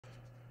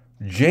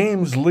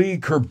James Lee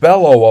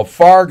Curbelo of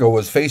Fargo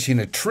is facing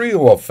a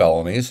trio of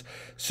felonies: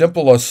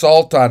 simple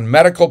assault on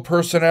medical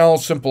personnel,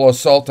 simple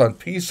assault on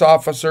peace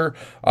officer,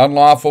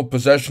 unlawful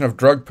possession of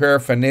drug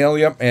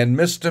paraphernalia, and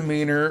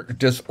misdemeanor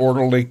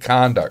disorderly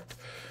conduct.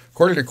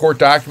 According to court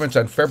documents,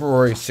 on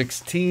February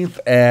 16th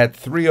at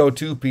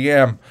 3:02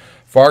 p.m.,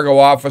 Fargo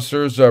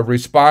officers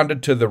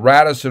responded to the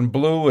Radisson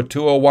Blu at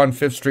 201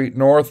 5th Street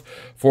North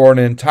for an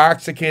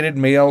intoxicated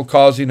male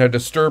causing a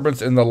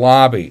disturbance in the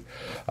lobby.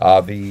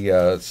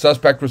 The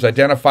suspect was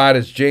identified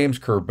as James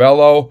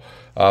Curbelo.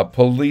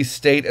 Police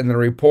state in the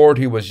report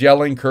he was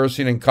yelling,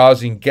 cursing, and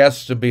causing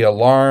guests to be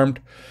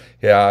alarmed.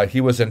 He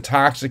was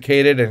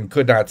intoxicated and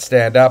could not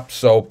stand up,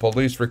 so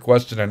police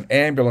requested an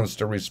ambulance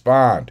to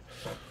respond.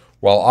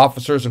 While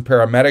officers and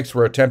paramedics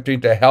were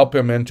attempting to help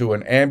him into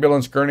an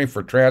ambulance gurney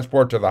for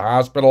transport to the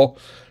hospital,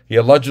 he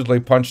allegedly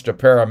punched a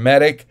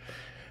paramedic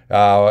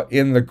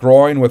in the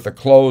groin with a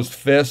closed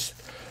fist.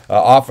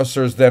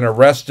 Officers then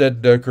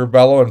arrested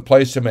Curbelo and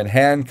placed him in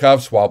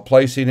handcuffs while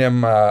placing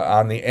him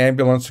on the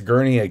ambulance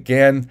gurney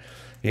again.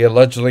 He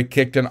allegedly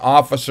kicked an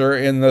officer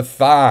in the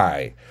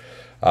thigh.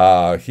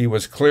 He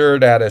was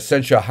cleared at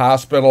Essentia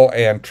Hospital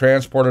and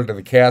transported to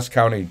the Cass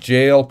County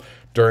Jail.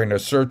 During a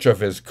search of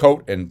his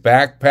coat and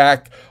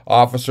backpack,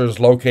 officers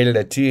located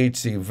a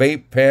THC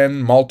vape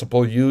pen,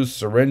 multiple used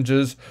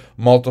syringes,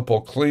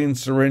 multiple clean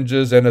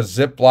syringes, and a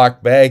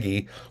Ziploc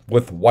baggie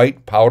with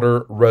white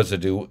powder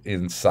residue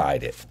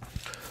inside it.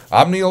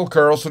 I'm Neil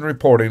Carlson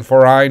reporting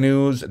for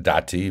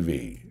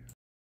iNewZ.TV.